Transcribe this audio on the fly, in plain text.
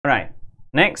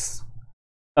Next,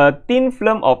 a thin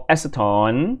film of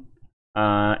acetone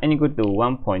n equal to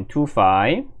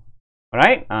 1.25.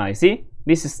 Alright, you see,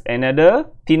 this is another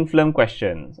thin film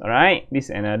question. Alright, this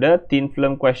is another thin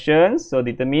film question. So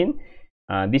determine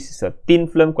this is a thin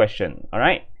film question.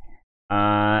 Alright,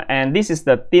 and this is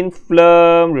the thin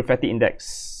film refractive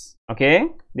index. Okay,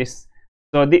 this,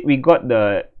 so we got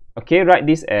the, okay, write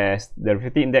this as the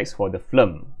refractive index for the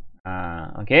film.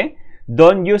 Okay,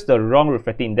 don't use the wrong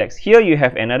refractive index. Here you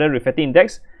have another refractive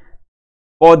index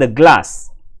for the glass.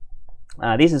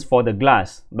 This is for the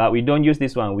glass, but we don't use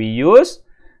this one. We use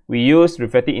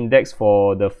refractive index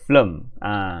for the film.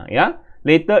 Yeah.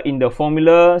 Later in the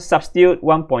formula, substitute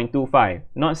 1.25,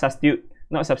 not substitute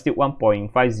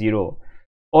 1.50.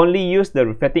 Only use the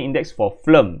refractive index for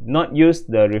film, not use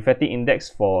the refractive index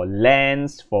for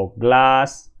lens, for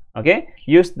glass. Okay,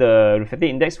 use the refractive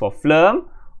index for film,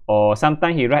 or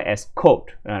sometimes he write as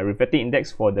coat. Refractive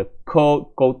index for the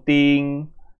coating,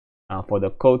 yeah,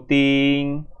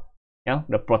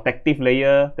 the protective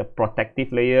layer,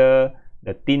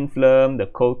 the thin film, the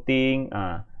coating.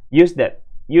 Use that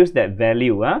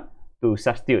value to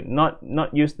substitute, not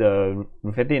use the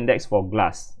refractive index for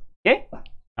glass. Okay,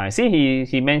 see,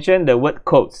 he mentioned the word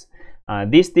coats.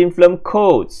 This thin film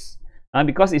coats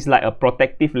because it's like a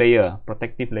protective layer.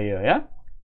 Yeah,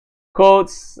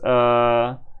 coats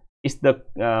is the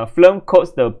film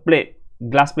coats the plate,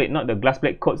 glass plate, not the glass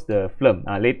plate coats the film.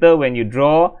 Later when you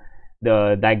draw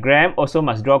the diagram, also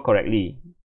must draw correctly.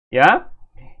 Yeah,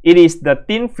 it is the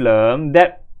thin film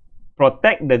that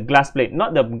protect the glass plate,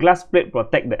 not the glass plate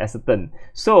protect the acetone.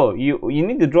 So you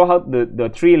need to draw out the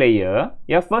three layer.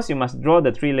 Yeah, first you must draw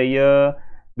the three layer,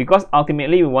 because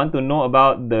ultimately we want to know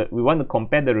about we want to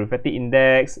compare the refractive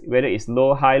index, whether it's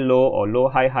low high low or low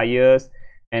high highest,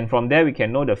 and from there we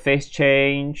can know the phase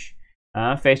change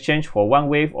for one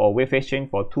wave or wave phase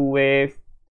change for two wave.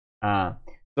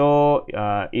 So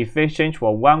if phase change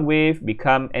for one wave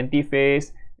become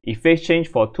anti-phase, if phase change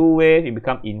for two wave it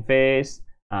become in phase.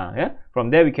 Yeah,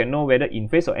 from there we can know whether in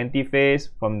phase or anti-phase.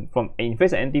 From in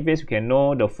phase or anti-phase we can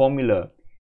know the formula.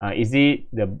 Is it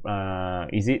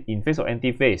in phase or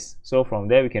anti-phase? So from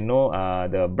there we can know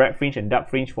the bright fringe and dark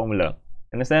fringe formula.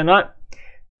 Understand or not?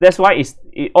 That's why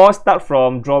it all starts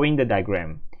from drawing the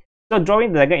diagram. So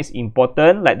drawing the diagram is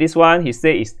important. Like this one, he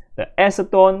say is the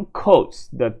acetone coats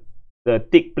the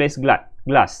thick plate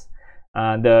glass,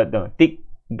 the thick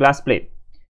glass plate.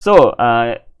 So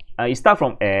it starts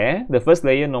from air. The first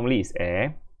layer normally is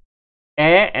air,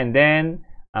 and then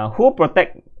who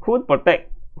protect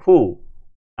who?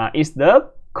 Is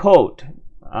the coat.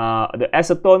 The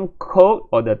acetone coat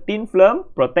or the thin film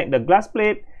protect the glass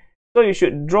plate. So you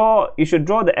should draw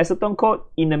the acetone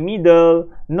coat in the middle,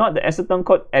 not the acetone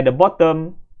coat at the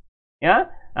bottom. Yeah,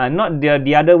 not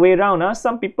the other way around.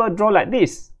 Some people draw like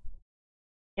this.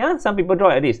 Yeah, some people draw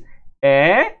like this.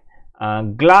 Air,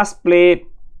 glass plate,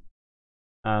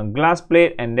 and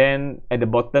then at the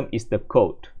bottom is the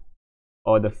coat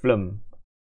or the film,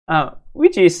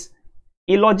 which is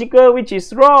illogical, which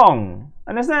is wrong.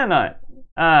 Understand or not?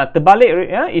 Terbalik,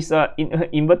 yeah, is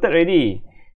inverted already.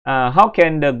 How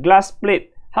can the glass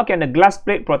plate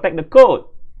protect the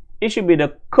coat? It should be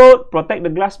the coat protect the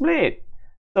glass plate.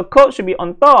 So coat should be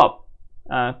on top,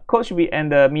 coat should be in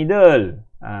the middle,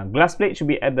 glass plate should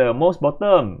be at the most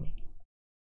bottom.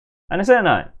 Understand or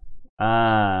not?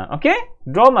 Okay,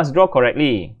 must draw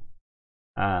correctly.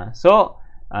 So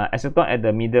acetone at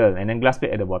the middle and then glass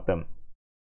plate at the bottom.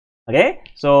 Okay,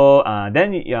 so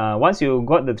then once you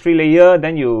got the three layer,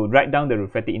 then you write down the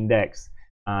refractive index.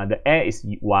 The air is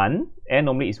 1, air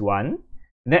normally is 1.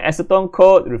 Then acetone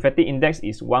coat refractive index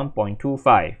is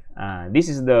 1.25. This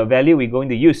is the value we're going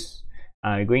to use.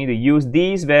 We're going to use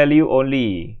this value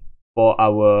only for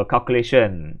our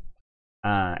calculation.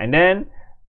 And then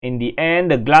in the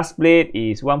end, the glass plate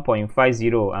is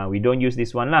 1.50. We don't use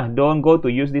this one lah. Don't go to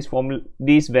use this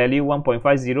value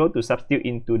 1.50 to substitute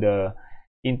into the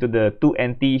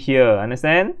 2NT here.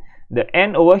 Understand? The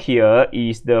N over here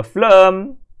is the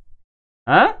film.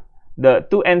 The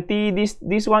 2NT,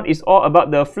 this one is all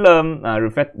about the film,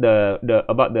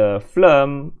 about the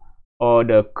film or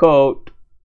the coat.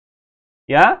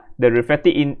 Yeah,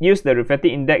 use the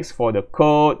refractive index for the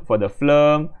coat, for the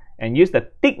film, and use the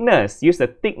thickness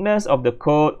of the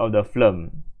coat of the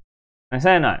film.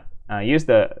 Understand or not? Use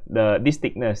this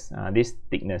thickness, not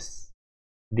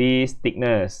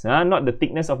the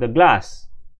thickness of the glass.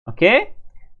 Okay,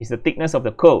 it's the thickness of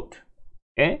the coat.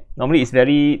 Okay, normally it's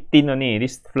very thin only,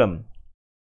 this film.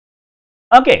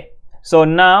 Okay, so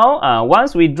now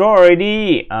once we draw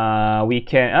already, we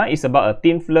can it's about a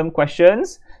thin film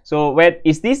questions. So where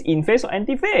is this in phase or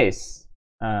anti-phase?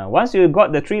 Once you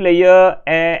got the 3-layer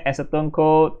air, acetone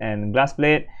coat, and glass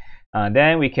plate,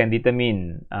 then we can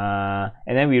determine,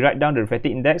 and then we write down the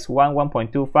refractive index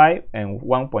 1.25 and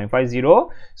 1.50.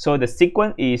 So the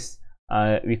sequence is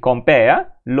we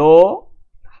compare low,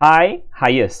 high,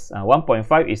 highest.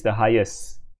 1.5 is the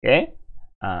highest. Okay.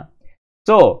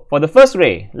 So for the first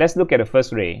ray, let's look at the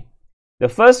first ray. The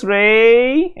first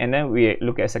ray, and then we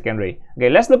look at second ray. Okay,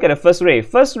 let's look at the first ray.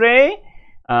 First ray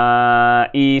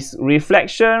is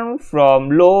reflection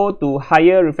from low to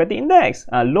higher refractive index.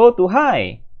 Low to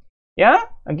high. Yeah,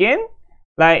 again,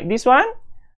 like this one.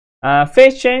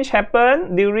 Phase change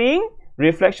happen during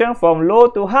reflection from low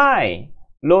to high.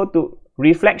 Low to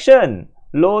reflection.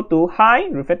 Low to high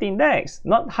refractive index.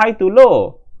 Not high to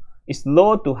low. It's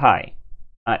low to high.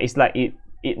 It's like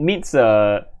it meets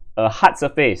a hard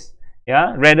surface,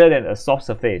 yeah, rather than a soft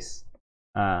surface.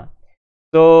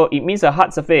 So it means a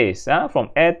hard surface. From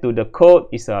air to the coat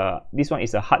is this one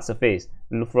is a hard surface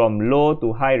from low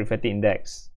to high refractive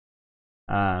index.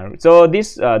 So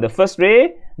this the first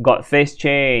ray got phase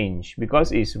change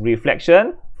because it's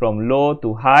reflection from low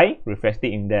to high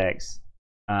refractive index.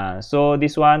 So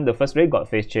this one, the first ray got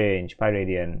phase change, pi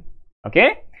radian.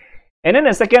 Okay, and then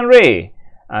the second ray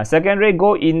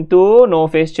go into no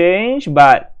phase change,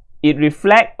 but it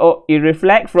reflect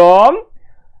from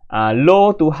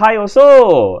low to high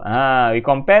also. We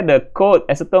compare the coat,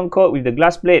 acetone coat, with the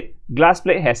glass plate. Glass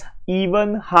plate has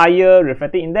even higher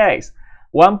refractive index.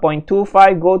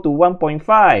 1.25 go to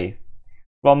 1.5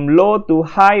 from low to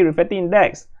high refractive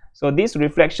index. So this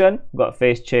reflection got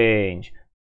phase change.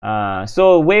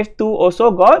 So wave 2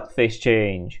 also got phase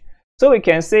change. So we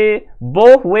can say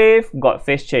both wave got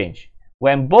phase change.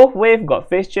 When both wave got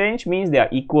phase change means they are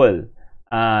equal.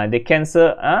 They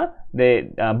cancel.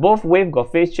 Both wave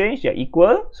got phase change. They are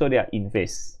equal, so they are in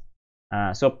phase.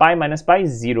 So pi minus pi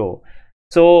is 0.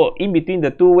 So in between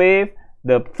the two wave,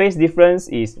 the phase difference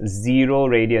is 0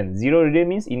 radian. 0 radian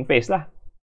means in phase lah.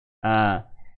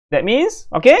 That means,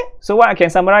 okay. So what I can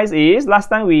summarize is last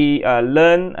time we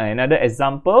learned another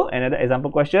example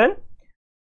question.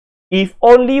 If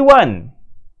only one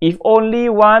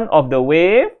of the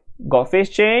wave got phase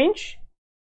change,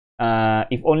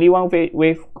 if only one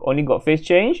wave only got phase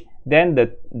change, then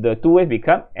the two wave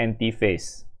become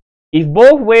anti-phase. If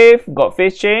both wave got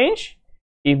phase change,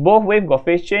 they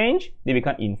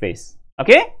become in phase.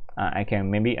 Okay,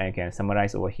 maybe I can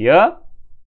summarize over here.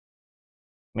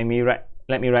 Let me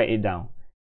write it down.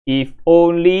 If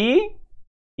only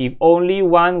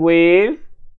one wave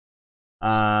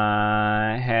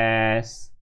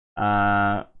has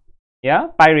pi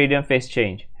radian phase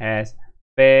change,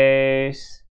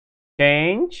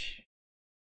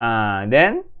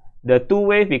 then the two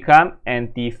wave become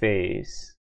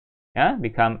anti-phase.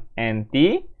 Become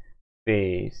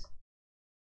anti-phase.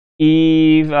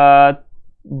 If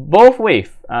both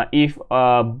wave,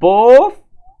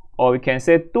 or we can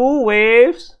say two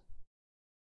waves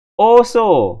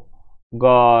also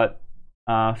got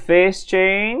phase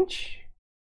change,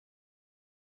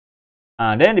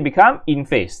 then they become in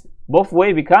phase. Both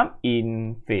waves become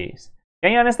in phase.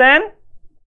 Can you understand?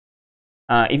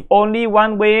 If only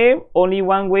one wave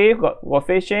got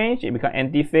phase change, it become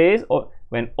anti-phase. Or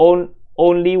when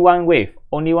only one wave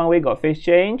got phase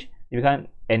change, it become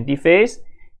anti-phase.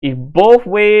 If both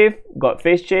wave got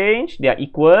phase change, they are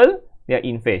equal, they are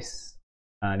in phase.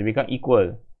 They become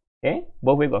equal. Okay,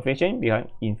 both wave got phase change, become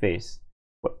in phase.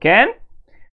 Can?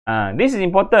 This is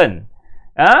important.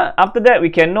 After that,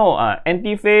 we can know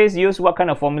anti-phase use what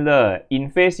kind of formula, in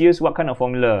phase use what kind of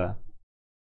formula.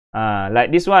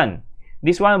 Like this one.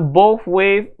 This one, both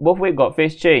wave got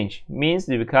phase change, means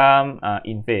they become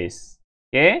in phase.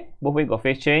 Okay, both wave got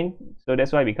phase change, so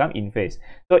that's why it become in phase.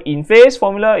 So in phase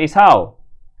formula is how?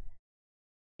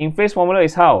 In phase formula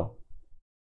is how?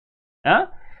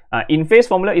 In phase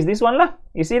formula is this one lah.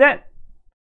 You see that?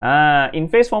 In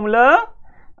phase formula,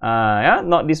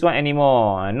 not this one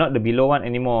anymore, not the below one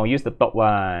anymore. Use the top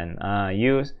one.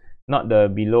 Use not the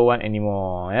below one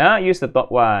anymore. Use the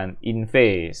top one. In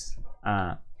phase.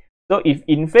 So if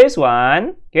in phase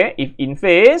one, okay, if in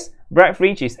phase, bright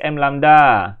fringe is m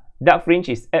lambda, dark fringe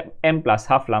is m plus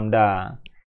half lambda.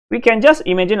 We can just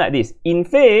imagine like this. In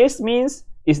phase means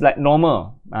it's like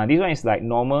normal. This one is like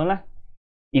normal lah.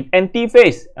 If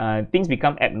anti-phase, things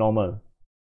become abnormal,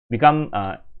 become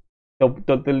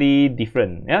totally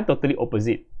different, totally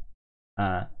opposite.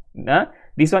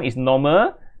 This one is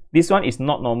normal, this one is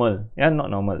not normal, not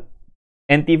normal.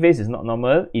 Anti-phase is not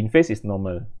normal, in phase is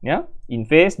normal. In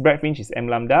phase, bright fringe is m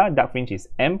lambda, dark fringe is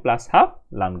m plus half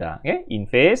lambda. Okay, in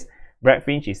phase, bright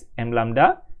fringe is m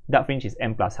lambda, dark fringe is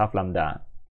m plus half lambda.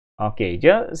 Okay,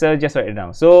 so just write it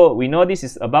down. So we know this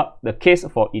is about the case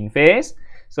for in phase.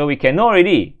 So we can know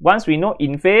already. Once we know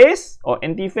in phase or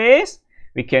anti-phase,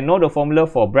 we can know the formula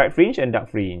for bright fringe and dark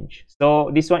fringe.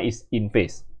 So this one is in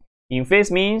phase. In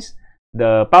phase means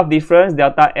the path difference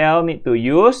delta L need to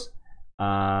use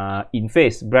in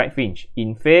phase bright fringe.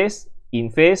 In phase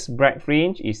bright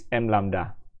fringe is m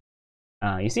lambda.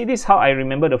 You see, this is how I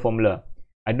remember the formula.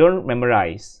 I don't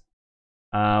memorize.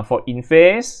 For in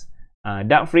phase,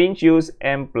 dark fringe use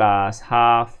m plus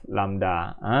half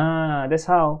lambda. That's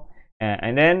how.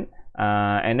 And then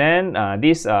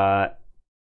this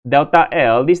delta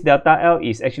L. This delta L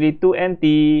is actually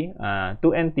 2nt.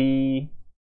 2nt.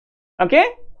 Okay.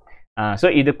 So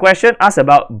if the question asks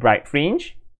about bright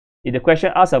fringe,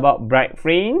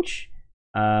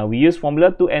 we use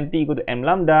formula 2nt equal to m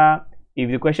lambda.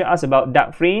 If the question asks about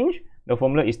dark fringe, the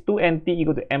formula is 2nt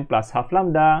equal to m plus half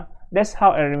lambda. That's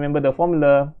how I remember the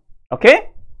formula. Okay.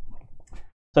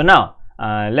 So now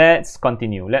let's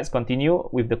continue. Let's continue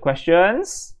with the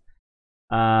questions.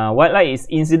 White light is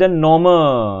incident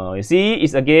normal. You see,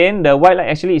 it's again the white light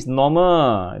actually is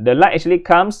normal. The light actually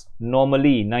comes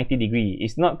normally 90 degree.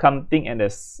 It's not coming at a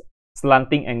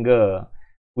slanting angle.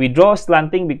 We draw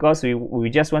slanting because we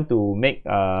just want to make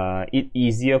it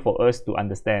easier for us to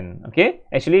understand. Okay,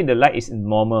 actually the light is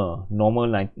normal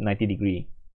 90 degree.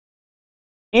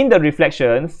 In the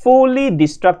reflection, fully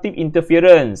destructive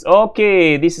interference.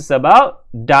 Okay, this is about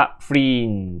dark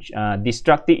fringe.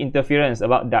 Destructive interference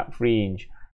about dark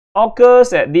fringe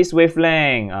occurs at this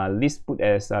wavelength. Let's put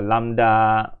as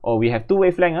lambda. Or we have two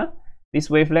wavelengths. This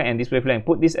wavelength and this wavelength.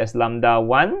 Put this as lambda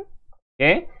 1.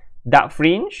 Okay, dark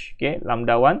fringe. Okay,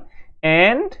 lambda 1.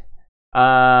 And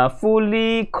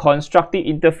fully constructive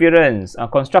interference.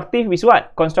 Constructive is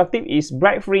what? Constructive is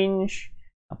bright fringe.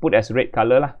 Put as red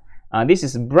color lah. This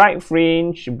is bright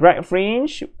fringe. Bright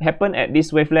fringe happen at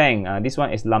this wavelength. This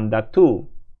one is lambda 2.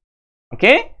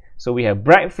 Okay, so we have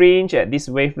bright fringe at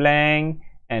this wavelength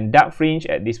and dark fringe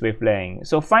at this wavelength.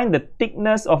 So find the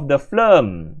thickness of the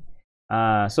film.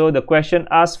 So the question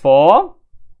asks for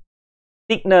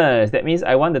thickness. That means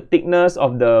I want the thickness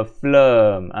of the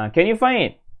film. Can you find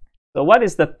it? So what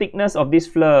is the thickness of this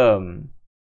film?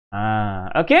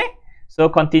 Okay,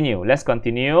 so continue. Let's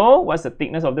continue. What's the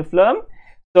thickness of the film?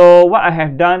 So what I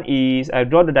have done is I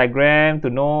draw the diagram to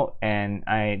know, and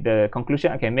the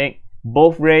conclusion I can make,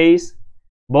 both rays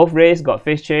got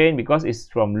phase change because it's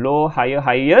from low higher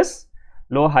highest.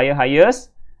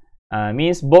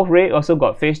 Means both rays also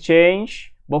got phase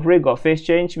change. Both rays got phase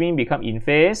change means become in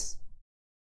phase.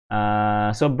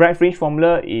 So bright fringe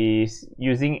formula is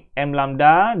using m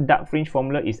lambda. Dark fringe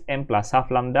formula is m plus half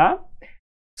lambda.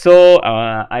 So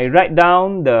I write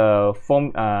down the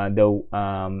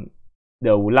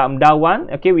lambda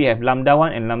 1. Okay, we have lambda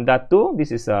 1 and lambda 2.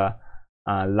 This is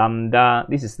lambda.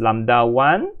 This is lambda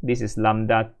 1. This is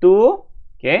lambda 2.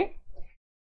 Okay.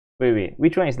 Wait.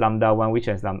 Which one is lambda 1? Which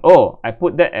one is lambda? Oh, I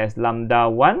put that as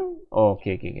lambda 1. Oh,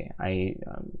 okay. I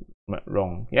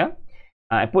wrong. Yeah.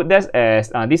 I put that as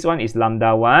this one is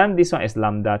lambda 1. This one is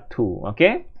lambda 2.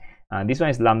 Okay. This one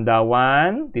is lambda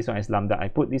 1. This one is lambda. I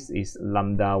put this is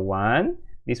lambda 1.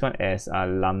 This one as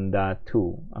lambda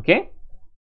 2. Okay.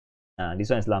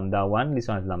 This one is lambda 1, this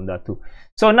one is lambda 2.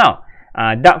 So now,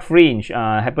 dark fringe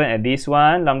happen at this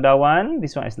one, lambda 1.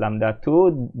 This one is lambda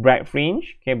 2, bright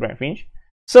fringe. Okay, bright fringe.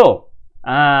 So,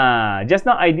 just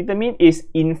now I determined is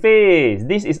in phase.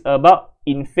 This is about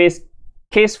in phase,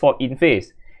 case for in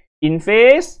phase. In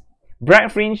phase,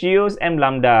 bright fringe use m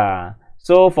lambda.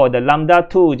 So for the lambda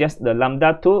 2, just the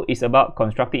lambda 2 is about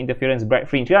constructive interference bright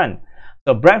fringe kan.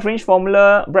 So bright fringe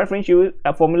formula,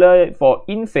 formula for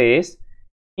in phase.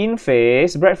 In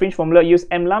phase, bright fringe formula use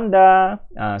m lambda.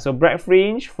 So bright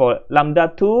fringe for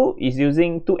lambda 2 is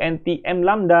using 2nt m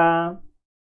lambda.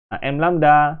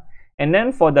 And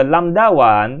then for the lambda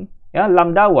 1,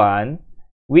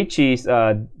 which is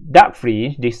dark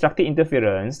fringe, destructive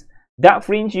interference, dark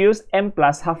fringe use m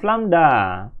plus half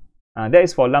lambda. That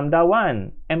is for lambda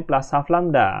 1, m plus half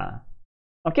lambda.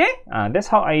 Okay, that's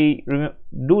how I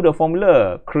do the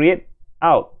formula, create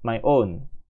out my own.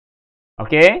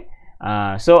 Okay.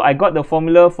 So I got the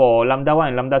formula for lambda 1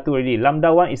 and lambda 2 already.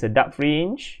 Lambda 1 is a dark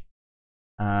fringe.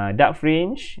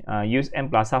 Use m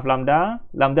plus half lambda.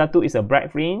 Lambda 2 is a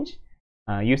bright fringe.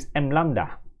 Use m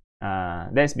lambda.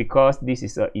 That's because this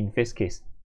is a in phase case.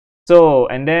 So,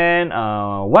 and then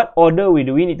what order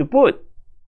do we need to put?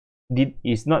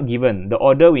 Is not given. The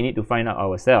order we need to find out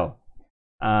ourselves.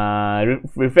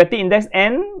 Refractive index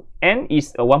n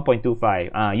is a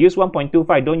 1.25. Use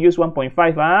 1.25. Don't use 1.5.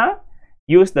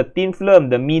 Use the thin film,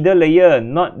 the middle layer,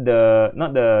 not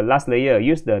the last layer.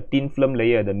 Use the thin film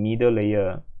layer, the middle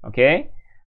layer. Okay,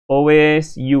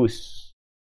 always use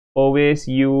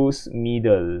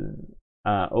middle.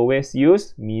 Always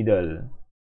use middle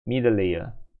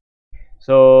layer.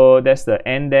 So that's the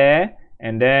end there.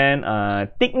 And then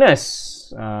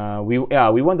thickness. We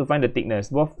want to find the thickness.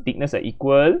 Both thickness are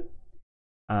equal.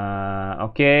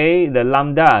 Okay, the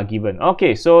lambda given.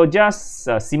 Okay, so just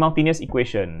simultaneous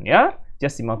equation. Yeah,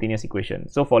 just simultaneous equation.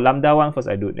 So for lambda 1 first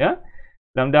I do it. Yeah,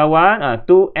 lambda 1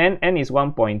 n is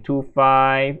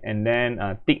 1.25, and then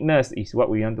thickness is what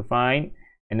we want to find,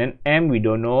 and then m we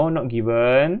don't know, not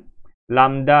given.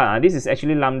 Lambda, this is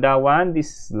actually lambda 1, this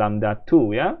is lambda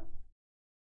 2. Yeah,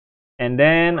 and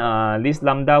then this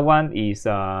lambda 1 is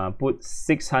put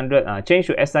 600, change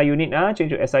to SI unit.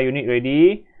 Change to SI unit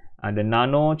ready. The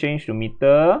nano change to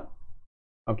meter.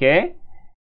 Okay,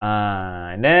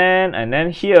 and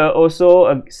then here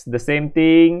also the same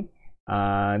thing.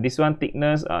 This one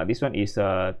thickness, this one is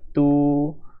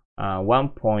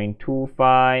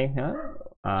 1.25.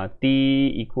 T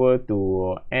equal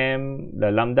to m.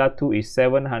 The lambda 2 is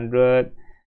 700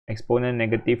 exponent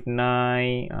negative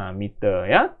 9 meter.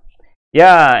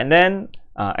 Yeah, and then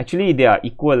actually they are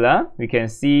equal. We can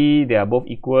see they are both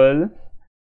equal.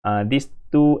 This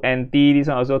 2 nt, this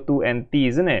one also 2 nt,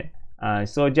 isn't it?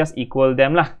 So just equal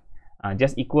them lah.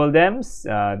 Just equal them.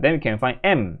 Then we can find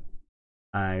m.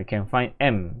 We can find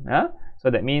m. So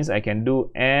that means I can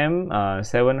do m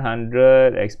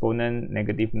 700 exponent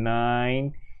negative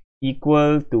 9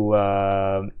 equal to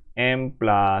m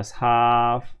plus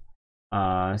half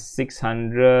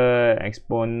 600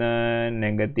 exponent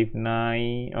negative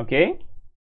 9. Okay,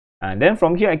 and then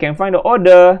from here I can find the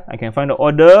order.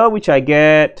 Which I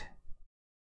get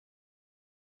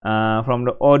from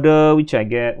the order which I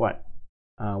get what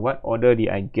order did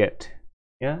I get?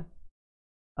 Yeah,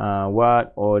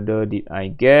 what order did I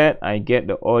get? I get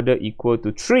the order equal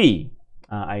to 3.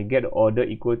 I get the order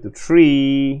equal to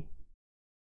 3.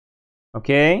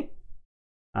 Okay,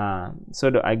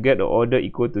 so I get the order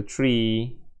equal to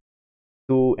 3.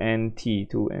 2 nt.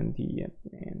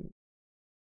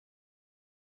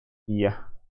 Yeah,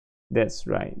 that's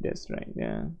right.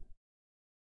 Yeah.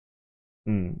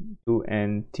 2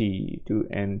 nt.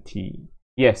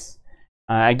 Yes,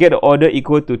 I get the order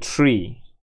equal to 3.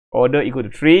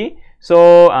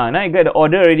 So now I get the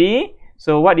order already.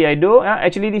 So what did I do?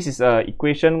 Actually, this is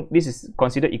equation. This is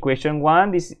considered equation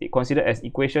 1. This is considered as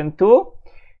equation 2.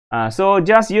 So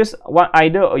just use one,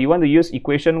 either you want to use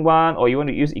equation 1 or you want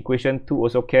to use equation 2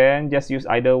 also can. Just use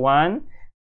either one.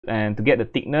 And to get the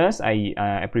thickness,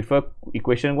 I prefer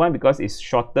equation 1 because it's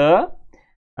shorter.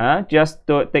 Just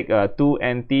to take 2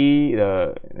 nt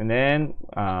and then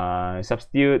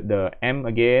substitute the m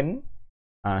again.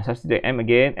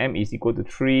 M is equal to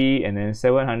 3, and then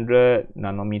 700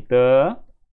 nanometer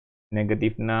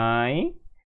negative 9.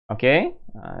 Okay,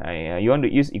 you want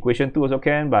to use equation 2 also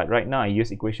can, but right now I use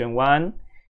equation 1.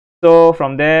 So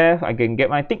from there I can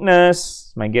get my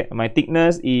thickness. My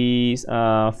thickness is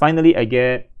finally I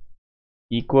get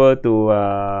equal to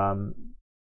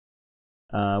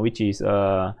which is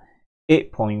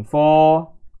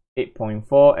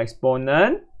 8.4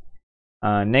 exponent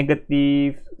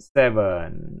negative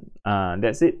 7.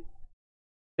 That's it.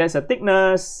 That's the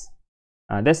thickness.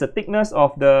 That's the thickness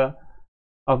of the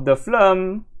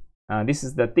film. This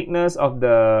is the thickness of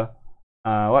the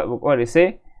what they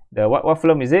say, the what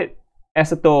film is it?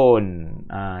 Acetone.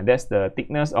 That's the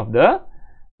thickness of the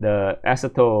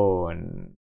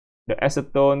acetone. The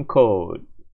acetone coat.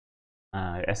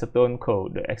 The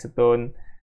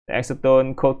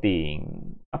acetone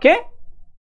coating. Okay,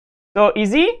 so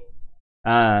easy.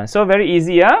 So very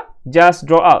easy. Just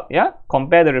draw out.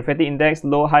 Compare the refractive index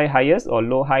low high highest or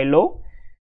low high low.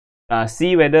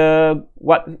 See whether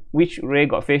which ray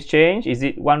got phase change. Is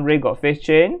it one ray got phase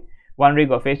change,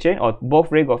 or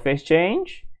both ray got phase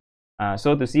change?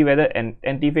 So to see whether an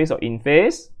anti-phase or in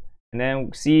phase, and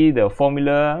then see the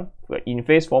formula. In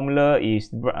phase formula is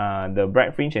the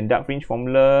bright fringe and dark fringe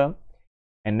formula,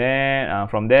 and then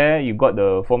from there you got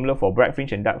the formula for bright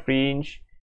fringe and dark fringe,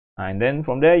 and then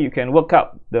from there you can work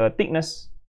out the thickness.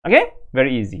 Okay,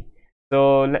 very easy.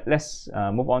 So let's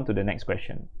move on to the next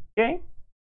question. Okay.